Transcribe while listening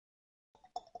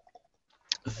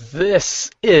This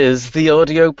is the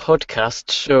audio podcast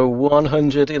show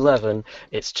 111.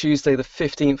 It's Tuesday, the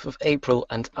 15th of April,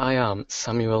 and I am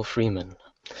Samuel Freeman.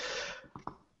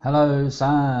 Hello,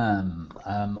 Sam.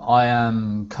 I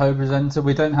am co-presenter.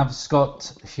 We don't have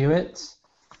Scott Hewitt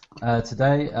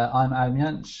today. I'm Adam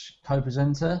Yanch,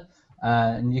 co-presenter,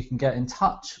 and you can get in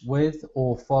touch with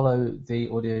or follow the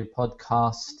audio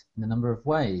podcast in a number of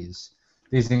ways.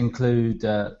 These include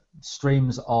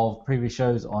streams of previous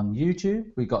shows on YouTube.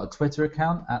 We've got a Twitter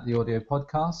account at the audio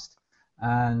podcast,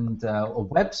 and a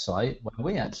website where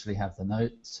we actually have the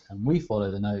notes and we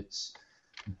follow the notes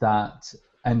that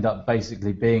end up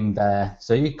basically being there,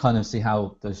 so you kind of see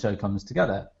how the show comes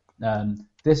together.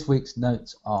 This week's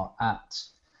notes are at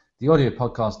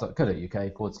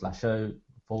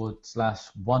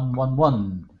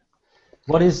theaudiopodcast.co.uk/show/111.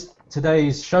 What is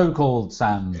today's show called,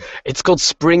 Sam? It's called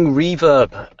Spring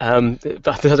Reverb. I don't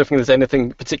think there's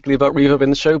anything particularly about reverb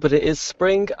in the show, but it is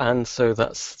spring, and so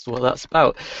that's what that's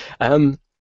about.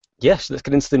 Yes, let's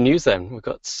get into the news then. We've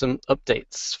got some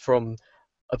updates from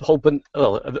a whole bunch.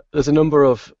 Well, there's a number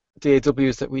of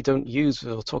DAWs that we don't use.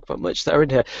 We'll talk about much that are in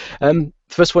here.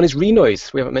 First one is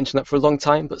Renoise. We haven't mentioned that for a long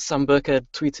time, but Sam Burkhead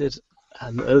tweeted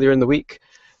earlier in the week,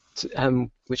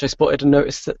 which I spotted and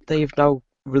noticed that they've now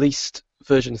released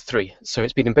version 3. So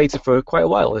it's been in beta for quite a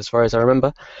while, as far as I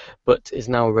remember, but is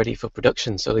now ready for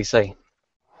production, so they say.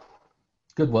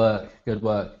 Good work, good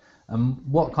work.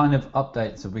 What kind of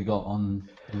updates have we got on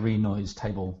the Renoise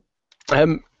table?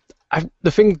 The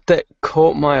thing that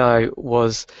caught my eye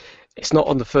was, it's not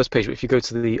on the first page, but if you go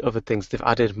to the other things, they've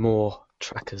added more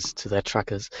trackers to their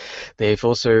trackers. They've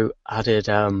also added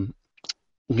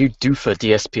new Doofer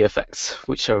DSP effects,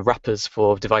 which are wrappers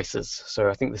for devices. So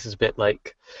I think this is a bit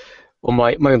like, well,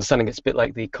 my understanding, it's a bit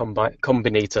like the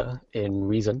combinator in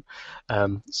Reason.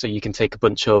 So you can take a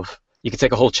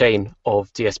whole chain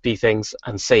of DSP things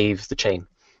and save the chain.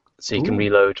 So you can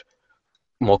reload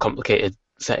more complicated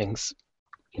settings.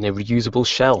 Reusable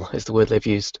shell is the word they've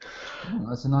used. Oh,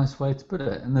 that's a nice way to put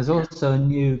it. And there's also a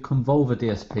new Convolver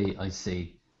DSP, I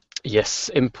see. Yes,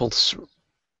 Impulse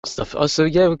stuff. Oh, so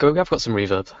yeah, I've got some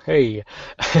reverb. Hey.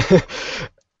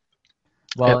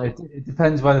 Well, it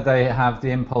depends whether they have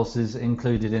the impulses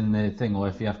included in the thing or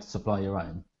if you have to supply your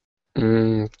own.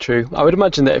 True. I would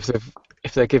imagine that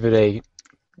if they're giving a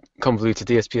convoluted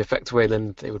DSP effect away,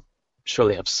 then they would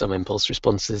surely have some impulse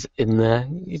responses in there.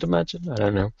 You'd imagine. I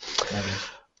don't know.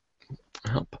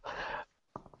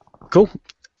 Cool.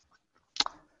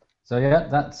 So yeah,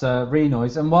 that's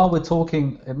Renoise. And while we're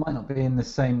talking, it might not be in the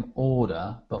same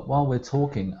order, but while we're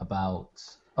talking about,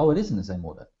 it is in the same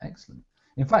order. Excellent.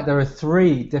 In fact, there are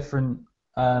 3 different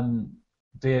DAWs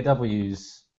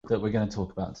that we're going to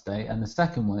talk about today, and the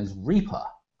second one is Reaper.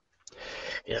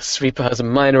 Yes, Reaper has a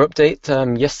minor update.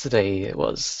 Yesterday it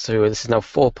was, so this is now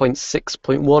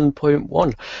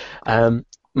 4.6.1.1.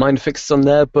 Minor fixes on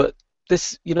there, but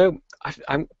this,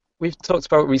 we've talked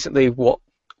about recently what,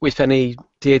 if any,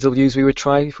 DAWs we would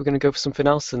try if we're going to go for something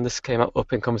else, and this came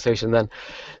up in conversation then.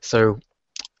 So,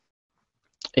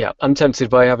 yeah, I'm tempted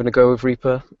by having a go with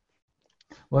Reaper.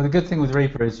 Well, the good thing with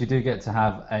Reaper is you do get to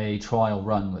have a trial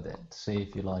run with it to see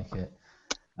if you like it.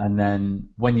 And then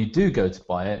when you do go to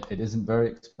buy it, it isn't very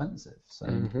expensive. So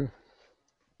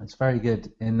it's very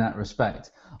good in that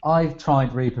respect. I've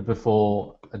tried Reaper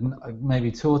before,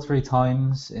 maybe 2 or 3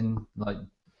 times in like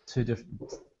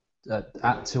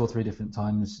at 2 or 3 different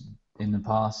times in the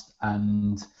past,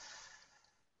 and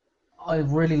I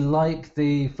really like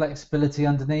the flexibility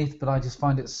underneath, but I just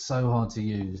find it so hard to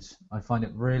use. I find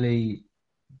it really,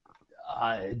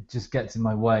 it just gets in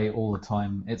my way all the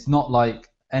time. It's not like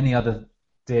any other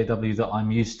DAW that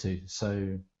I'm used to,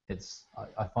 so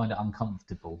I find it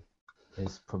uncomfortable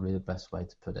is probably the best way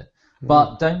to put it.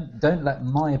 But don't let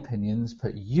my opinions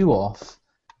put you off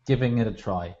giving it a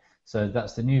try. So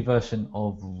that's the new version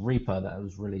of Reaper that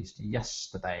was released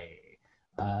yesterday.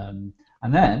 And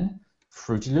then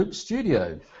Fruity Loop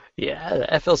Studio.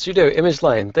 Yeah, FL Studio Image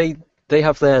Line. They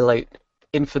have their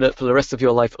infinite for the rest of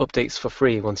your life updates for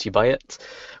free once you buy it,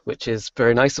 which is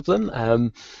very nice of them.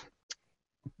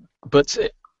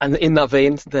 And in that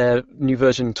vein, their new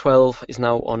version 12 is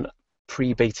now on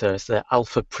pre-beta. It's their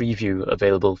alpha preview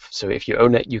available. So if you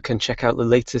own it, you can check out the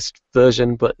latest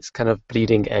version, but it's kind of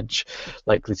bleeding edge,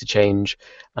 likely to change.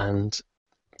 And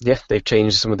yeah, they've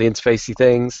changed some of the interfacey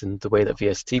things and the way that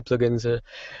VST plugins are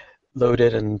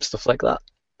loaded and stuff like that.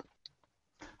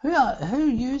 Who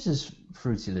uses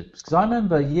Fruity Loops? Because I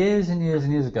remember years and years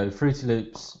and years ago, Fruity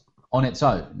Loops on its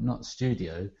own, not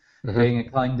Studio, being a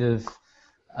kind of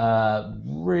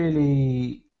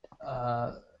really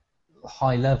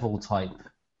high-level type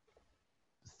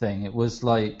thing. It was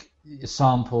like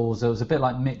samples. It was a bit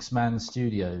like Mixman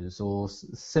Studios or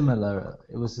similar.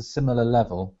 It was a similar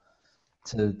level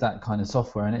to that kind of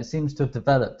software, and it seems to have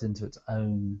developed into its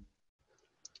own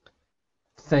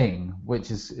thing,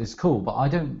 which is cool. But I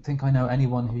don't think I know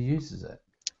anyone who uses it.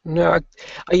 No,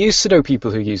 I used to know people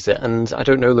who used it, and I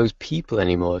don't know those people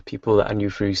anymore. People that I knew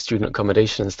through student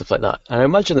accommodation and stuff like that. And I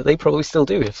imagine that they probably still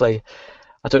do. If they,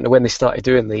 I don't know when they started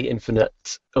doing the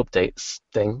infinite updates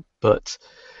thing, but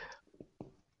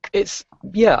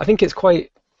yeah, I think it's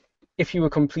quite. If you were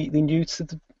completely new to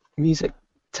the music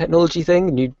technology thing,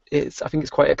 and I think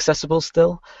it's quite accessible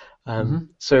still. Hmm.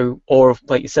 So, or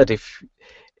like you said, if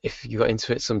you got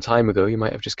into it some time ago, you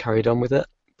might have just carried on with it.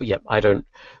 But yeah, I don't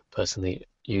personally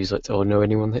use it or know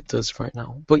anyone that does right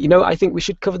now. But I think we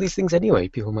should cover these things anyway.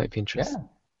 People might be interested.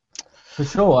 Yeah, for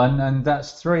sure. And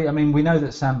that's three. I mean, we know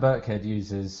that Sam Burkhead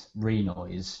uses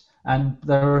Renoise, and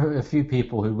there are a few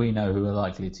people who we know who are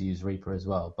likely to use Reaper as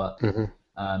well. But Hmm.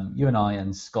 you and I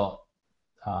and Scott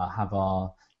have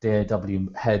our DAW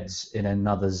heads in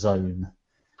another zone.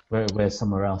 We're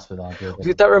somewhere else with our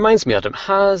DAW. That reminds me, Adam,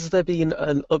 has there been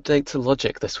an update to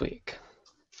Logic this week?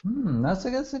 That's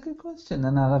a good question.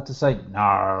 And I'll have to say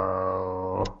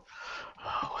no.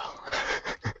 Oh,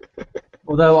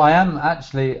 Although I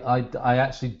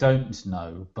actually don't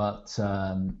know, but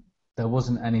there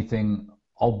wasn't anything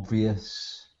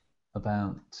obvious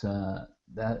about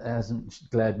that hasn't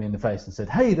glared me in the face and said,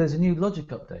 "Hey, there's a new Logic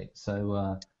update."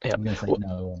 So yeah. I'm going to say Well,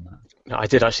 no on no, I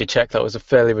did actually check. That was a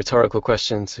fairly rhetorical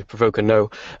question to provoke a no.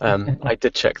 that. I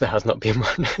did check. There has not been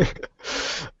one.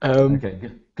 um,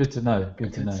 Okay, good to know.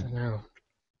 Good to good know. to know.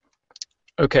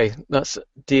 Okay, that's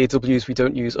DAWs we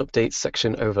don't use updates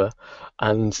section over,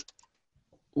 and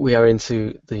we are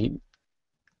into the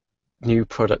new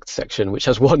product section, which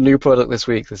has one new product this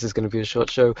week. This is going to be a short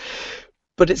show,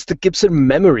 but it's the Gibson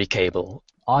memory cable.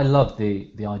 I love the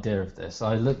idea of this.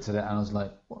 I looked at it and I was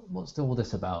like, what's all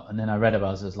this about? And then I read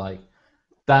about it. I was like,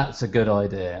 that's a good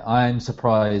idea. I am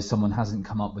surprised someone hasn't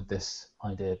come up with this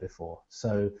idea before.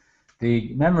 So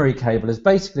the memory cable is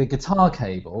basically a guitar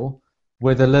cable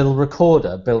with a little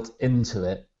recorder built into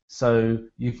it, so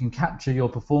you can capture your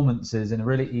performances in a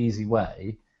really easy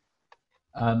way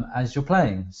as you're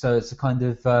playing. So it's a kind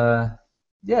of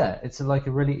yeah, like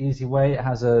a really easy way. It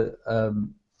has a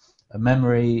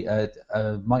memory,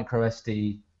 a micro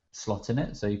SD slot in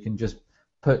it, so you can just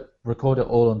record it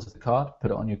all onto the card, put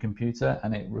it on your computer,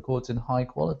 and it records in high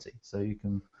quality. So you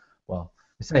can, well,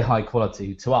 we say high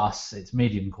quality. To us, it's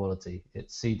medium quality.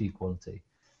 It's CD quality.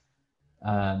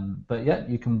 But yeah,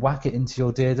 you can whack it into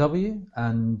your DAW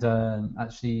and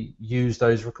actually use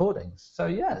those recordings. So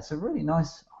yeah, it's a really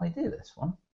nice idea, this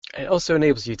one. It also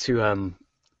enables you to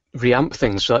reamp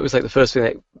things. So that was like the first thing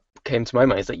that came to my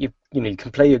mind is that you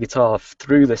can play your guitar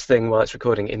through this thing while it's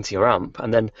recording into your amp,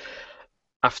 and then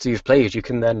after you've played, you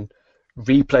can then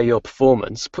replay your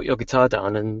performance, put your guitar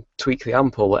down, and tweak the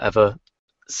amp or whatever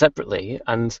separately,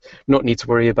 and not need to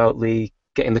worry about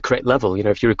getting the correct level.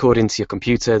 If you record into your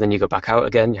computer, then you go back out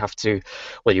again. You have to,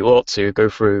 well, you ought to go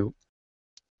through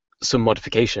some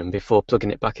modification before plugging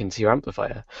it back into your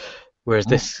amplifier. Whereas Mm.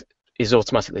 this is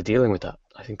automatically dealing with that.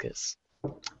 I think it's a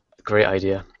great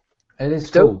idea. It is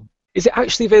So, cool. is it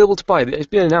actually available to buy? It's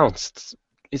been announced.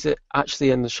 Is it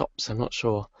actually in the shops? I'm not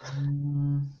sure.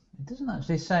 It doesn't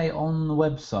actually say on the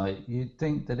website. You'd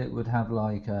think that it would have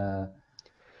like a.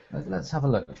 Let's have a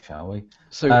look, shall we?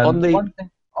 So on the One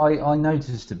thing I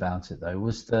noticed about it though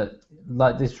was that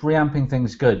like this reamping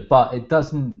thing's good, but it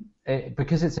doesn't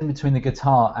because it's in between the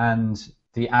guitar and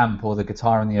the amp or the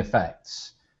guitar and the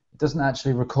effects. It doesn't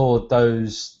actually record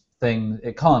those things.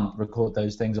 It can't record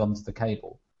those things onto the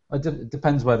cable. It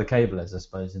depends where the cable is, I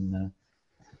suppose, in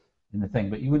the thing.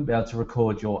 But you wouldn't be able to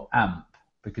record your amp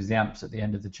because the amp's at the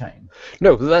end of the chain.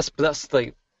 No, that's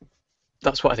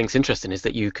what I think is interesting is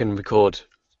that you can record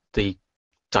the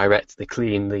direct, the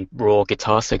clean, the raw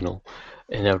guitar signal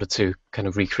in order to kind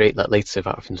of recreate that later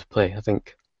without having to play. I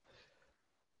think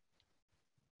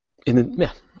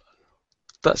yeah,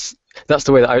 that's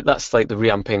the way that's like the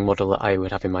reamping model that I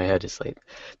would have in my head. Is like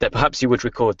that perhaps you would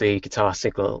record the guitar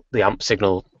signal, the amp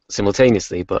signal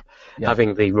simultaneously, but Yeah.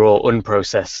 having the raw,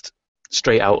 unprocessed,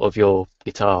 straight out of your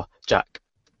guitar jack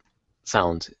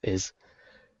sound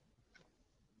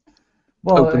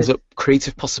Well, opens up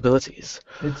creative possibilities.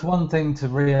 it's one thing to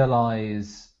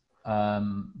realize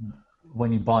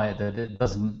when you buy it that it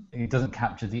doesn't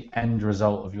capture the end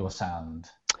result of your sound.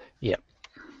 Yeah.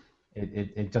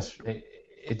 It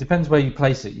depends where you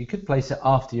place it. You could place it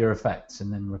after your effects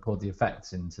and then record the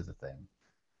effects into the thing.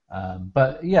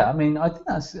 But yeah, I mean, I think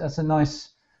that's a nice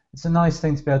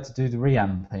thing to be able to do the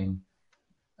reamping.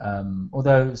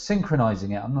 Although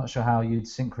synchronizing it, I'm not sure how you'd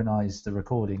synchronize the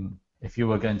recording if you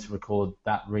were going to record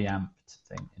that reamped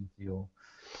thing into your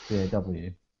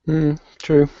DAW.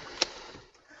 True.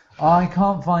 I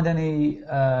can't find any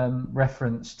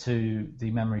reference to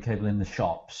the memory cable in the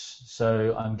shops,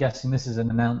 so I'm guessing this is an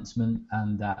announcement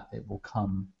and that it will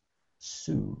come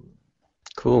soon.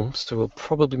 Cool. So we'll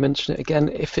probably mention it again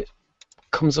if it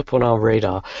comes up on our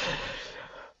radar.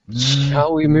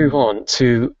 Shall we move on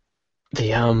to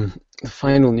the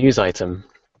final news item?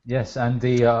 Yes, and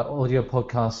the audio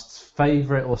podcast's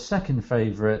favorite or second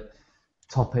favorite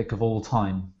topic of all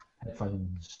time,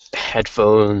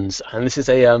 Headphones, and this is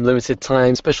a limited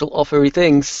time special offery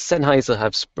thing. Sennheiser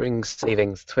have spring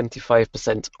savings,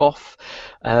 25% off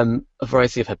a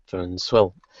variety of headphones.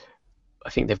 Well, I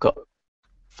think they've got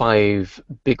 5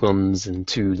 big ones and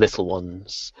 2 little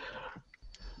ones.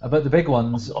 But the big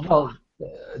ones, well,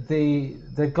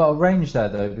 they've got a range there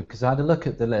though, because I had a look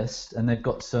at the list and they've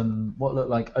got some what look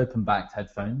like open-backed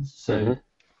headphones. So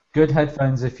good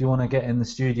headphones if you want to get in the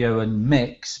studio and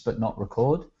mix but not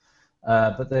record.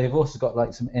 But they've also got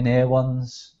like some in-ear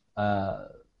ones,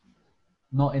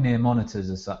 not in-ear monitors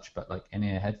as such, but like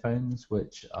in-ear headphones,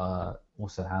 which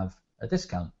also have a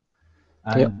discount.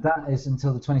 And that is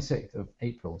until the 26th of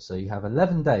April, so you have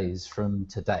 11 days from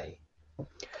today.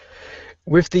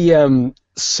 With the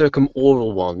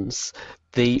circumaural ones,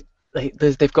 they've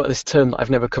got this term that I've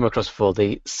never come across before.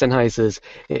 The Sennheiser's,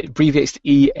 it abbreviates to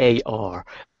EAR,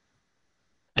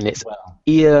 and it's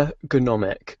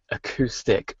ergonomic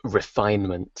acoustic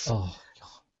refinement. Oh, God.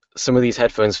 Some of these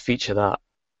headphones feature that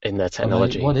in their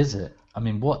technology. What is it? I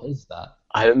mean, what is that?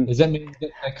 Does that mean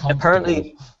that they're comfortable?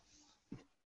 Apparently,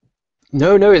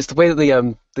 no. It's the way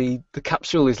that the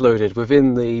capsule is loaded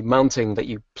within the mounting that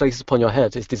you place upon your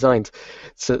head is designed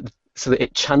so that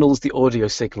it channels the audio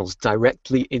signals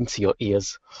directly into your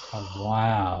ears. Oh,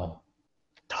 wow.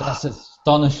 That's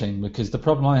astonishing, because the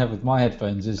problem I have with my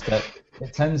headphones is that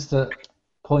it tends to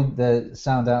point the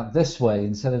sound out this way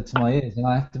instead of to my ears, and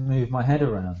I have to move my head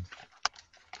around.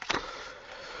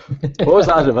 What was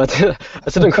that, Adam? I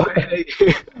didn't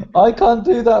quite. I can't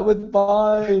do that with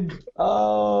mine.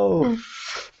 Oh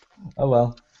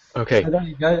well. Okay. So there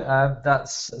you go.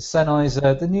 That's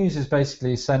Sennheiser. The news is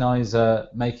basically Sennheiser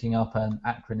making up an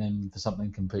acronym for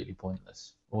something completely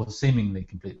pointless, or seemingly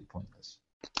completely pointless.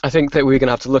 I think that we're going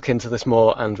to have to look into this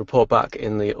more and report back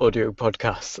in the audio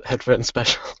podcast headphone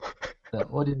special. The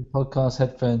audio podcast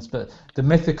headphones, but the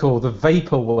mythical, the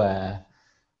vaporware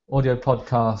audio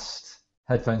podcast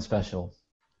headphone special.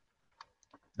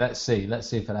 Let's see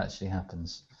if it actually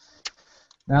happens.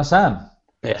 Now, Sam.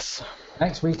 Yes.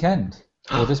 Next weekend,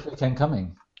 or this weekend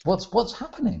coming, what's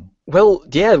happening? Well,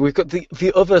 yeah, we've got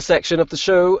the other section of the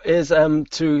show is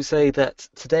to say that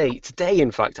today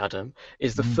in fact, Adam,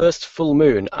 is the first full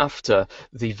moon after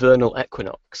the vernal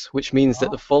equinox, which means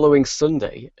that the following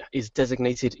Sunday is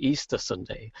designated Easter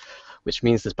Sunday, which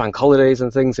means there's bank holidays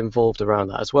and things involved around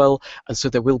that as well, and so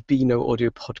there will be no audio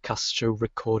podcast show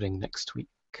recording next week.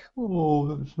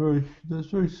 Oh, that's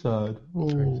very sad.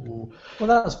 Oh. Well,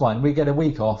 that's fine. We get a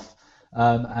week off.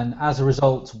 And as a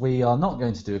result, we are not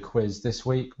going to do a quiz this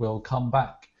week. We'll come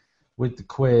back with the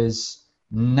quiz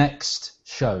next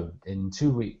show in 2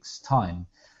 weeks' time.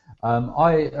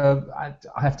 I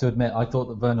have to admit, I thought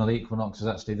that Vernal Equinox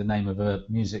was actually the name of a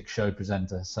music show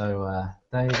presenter. So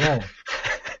there you go.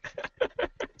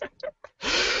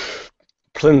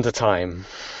 Plunder time.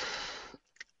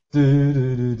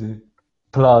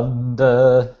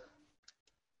 Plunder.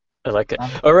 I like it.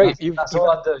 All right, that's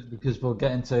all I'm doing, because we'll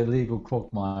get into legal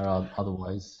quagmire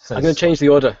otherwise. So I'm going to change the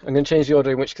order. I'm going to change the order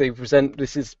in which they present.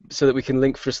 This is so that we can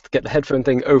link for us to get the headphone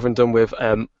thing over and done with.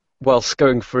 Whilst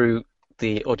going through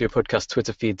the audio podcast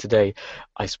Twitter feed today,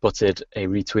 I spotted a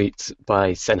retweet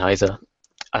by Sennheiser,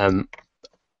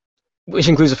 which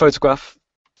includes a photograph.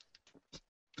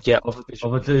 Yeah, of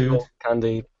a dude.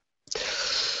 Candy.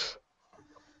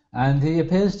 And he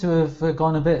appears to have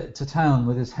gone a bit to town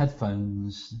with his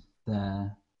headphones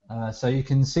there. So you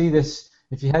can see this,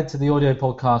 if you head to the audio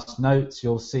podcast notes,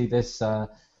 you'll see this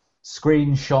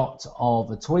screenshot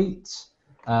of a tweet.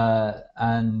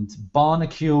 And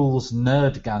Barnacule's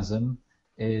Nerdgasm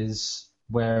is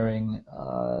wearing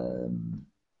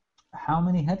how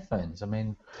many headphones? I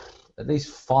mean, at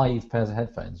least 5 pairs of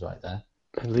headphones right there.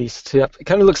 At least, yeah. It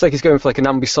kind of looks like he's going for like an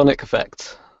ambisonic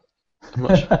effect. I'm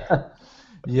not sure.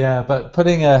 Yeah, but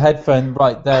putting a headphone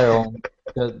right there on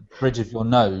the bridge of your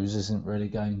nose isn't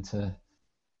going to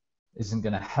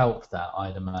help that,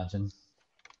 I'd imagine.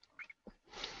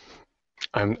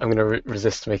 I'm going to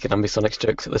resist making ambisonics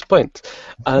jokes at this point.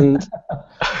 And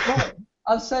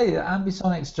I'd say that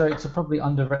ambisonic jokes are probably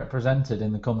underrepresented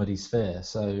in the comedy sphere,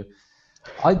 so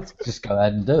I'd just go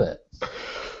ahead and do it.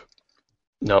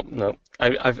 No, no.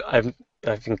 I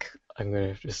think I'm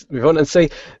gonna just move on and say,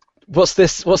 what's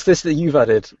this? What's this that you've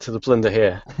added to the plunder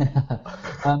here?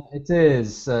 It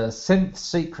is Synth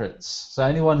Secrets. So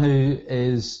anyone who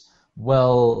is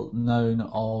well known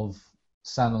of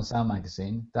Sound on Sound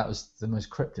magazine, that was the most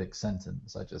cryptic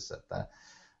sentence I just said there,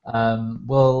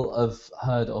 will have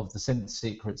heard of the Synth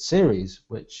Secrets series,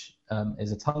 which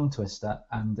is a tongue twister,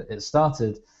 and it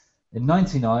started in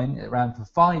 '99. It ran for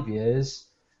 5 years,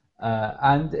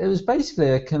 and it was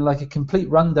basically like a complete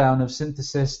rundown of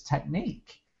synthesis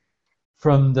technique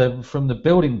from the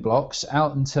building blocks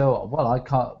out until, well, I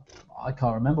can't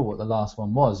remember what the last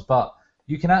one was, but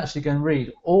you can actually go and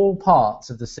read all parts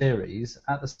of the series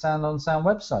at the Sound on Sound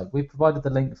website. We provided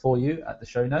the link for you at the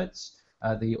show notes,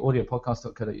 the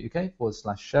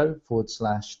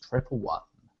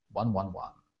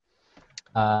audiopodcast.co.uk/show/111.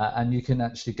 And you can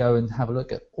actually go and have a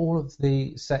look at all of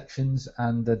the sections,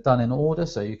 and they're done in order,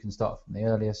 so you can start from the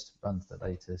earliest, run to the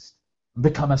latest, and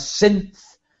become a synth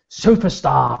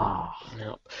superstar.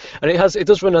 Yeah. And it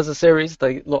does run as a series.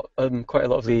 Quite a lot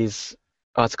of these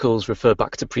articles refer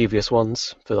back to previous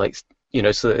ones for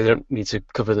so that they don't need to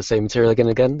cover the same material again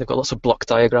and again. They've got lots of block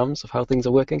diagrams of how things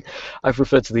are working. I've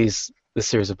referred to this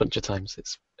series a bunch of times.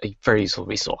 It's a very useful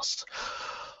resource.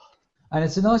 And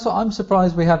it's a nice one. I'm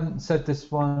surprised we haven't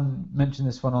mentioned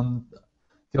this one on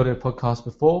the audio podcast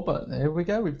before, but here we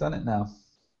go. We've done it now.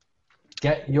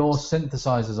 Get your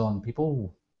synthesizers on,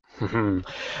 people.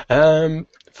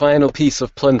 Final piece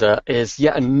of plunder is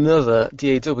yet another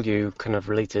DAW kind of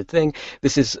related thing.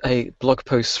 This is a blog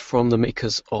post from the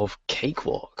makers of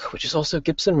Cakewalk, which is also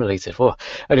Gibson related. Oh,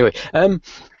 anyway,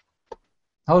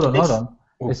 hold on.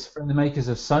 It's from the makers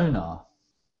of Sonar,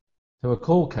 who are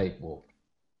called Cakewalk.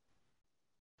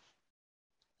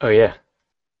 Oh yeah.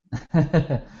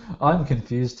 I'm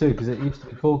confused too because it used to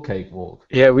be called Cakewalk.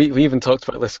 Yeah, we even talked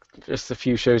about this just a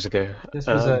few shows ago. This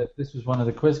was one of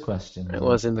the quiz questions. It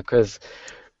was in the quiz.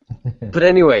 But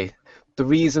anyway, the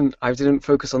reason I didn't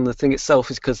focus on the thing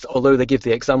itself is because although they give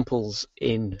the examples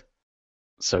in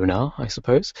Sonar, I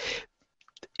suppose,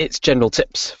 it's general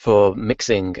tips for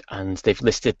mixing, and they've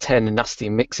listed 10 nasty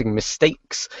mixing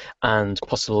mistakes and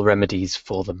possible remedies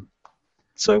for them.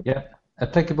 So yeah,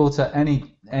 applicable to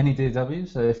any DAW.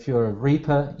 So if you're a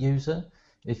Reaper user,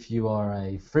 if you are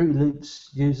a Fruit Loops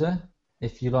user,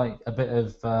 if you like a bit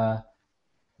of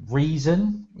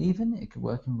Reason, even it could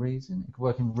work in Reason. It could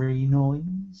work in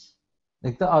Renoise.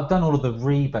 I've done all of the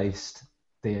Re-based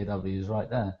DAWs right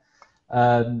there.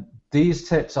 These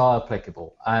tips are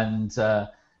applicable, and the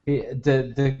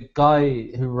guy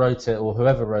who wrote it, or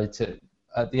whoever wrote it,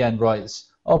 at the end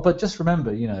writes, "Oh, but just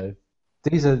remember,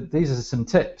 these are some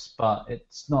tips, but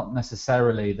it's not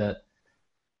necessarily that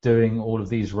doing all of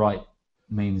these right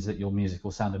means that your music will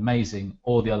sound amazing,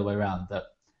 or the other way around, that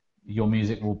your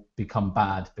music will become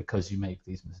bad because you make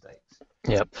these mistakes."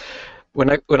 Yeah, when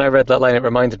I read that line, it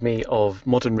reminded me of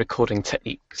modern recording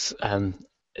techniques,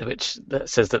 which that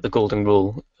says that the golden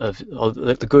rule or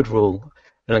the good rule.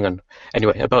 Hang on.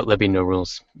 Anyway, about there being no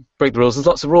rules. Break the rules. There's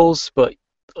lots of rules, but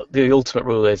the ultimate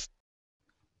rule is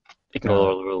ignore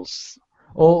all the rules.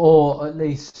 Or at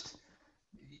least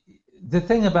the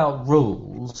thing about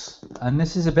rules, and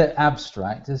this is a bit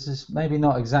abstract. This is maybe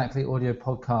not exactly audio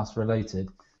podcast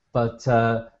related, but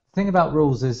the thing about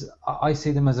rules is I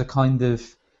see them as a kind of,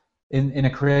 in a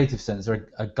creative sense, or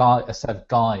a set of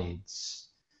guides.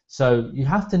 So you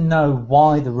have to know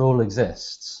why the rule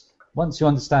exists. Once you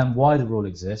understand why the rule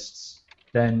exists,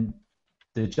 then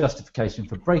the justification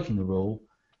for breaking the rule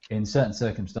in certain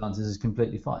circumstances is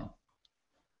completely fine.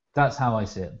 That's how I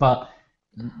see it. But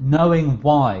knowing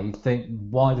why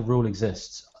the rule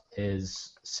exists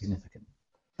is significant.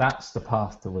 That's the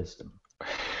path to wisdom.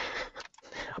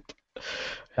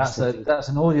 That's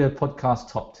an audio podcast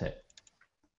top tip.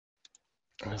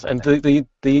 And the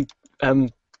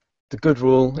good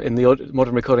rule in the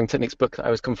modern recording techniques book that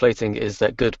I was conflating is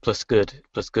that good plus good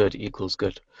plus good equals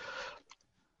good.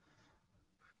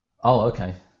 Oh,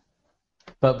 okay.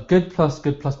 But good plus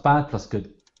bad plus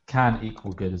good can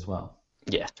equal good as well.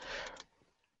 Yeah.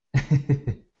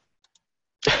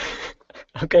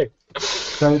 Okay.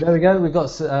 So there we go. We've got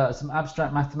some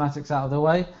abstract mathematics out of the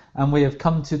way, and we have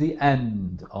come to the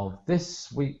end of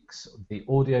this week's The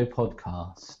Audio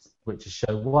Podcast, which is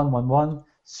show 111,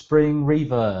 Spring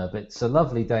Reverb. It's a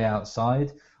lovely day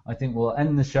outside. I think we'll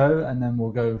end the show, and then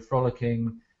we'll go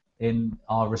frolicking in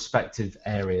our respective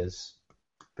areas,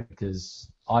 because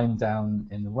I'm down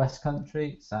in the West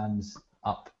Country, Sam's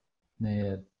up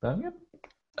near Birmingham.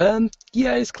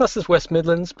 Yeah, it's classed as West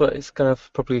Midlands, but it's kind of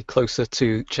probably closer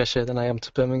to Cheshire than I am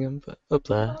to Birmingham, but up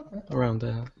there, Okay. around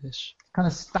there-ish. Kind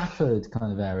of Stafford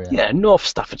kind of area. Yeah, North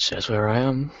Staffordshire is where I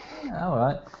am. Yeah, all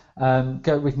right.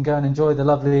 We can go and enjoy the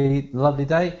lovely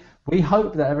day. We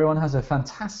hope that everyone has a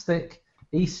fantastic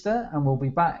Easter, and we'll be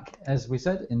back, as we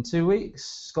said, in 2 weeks.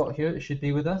 Scott Hewitt should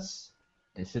be with us.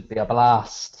 It should be a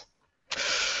blast.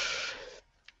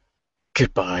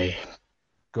 Goodbye.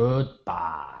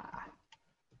 Goodbye.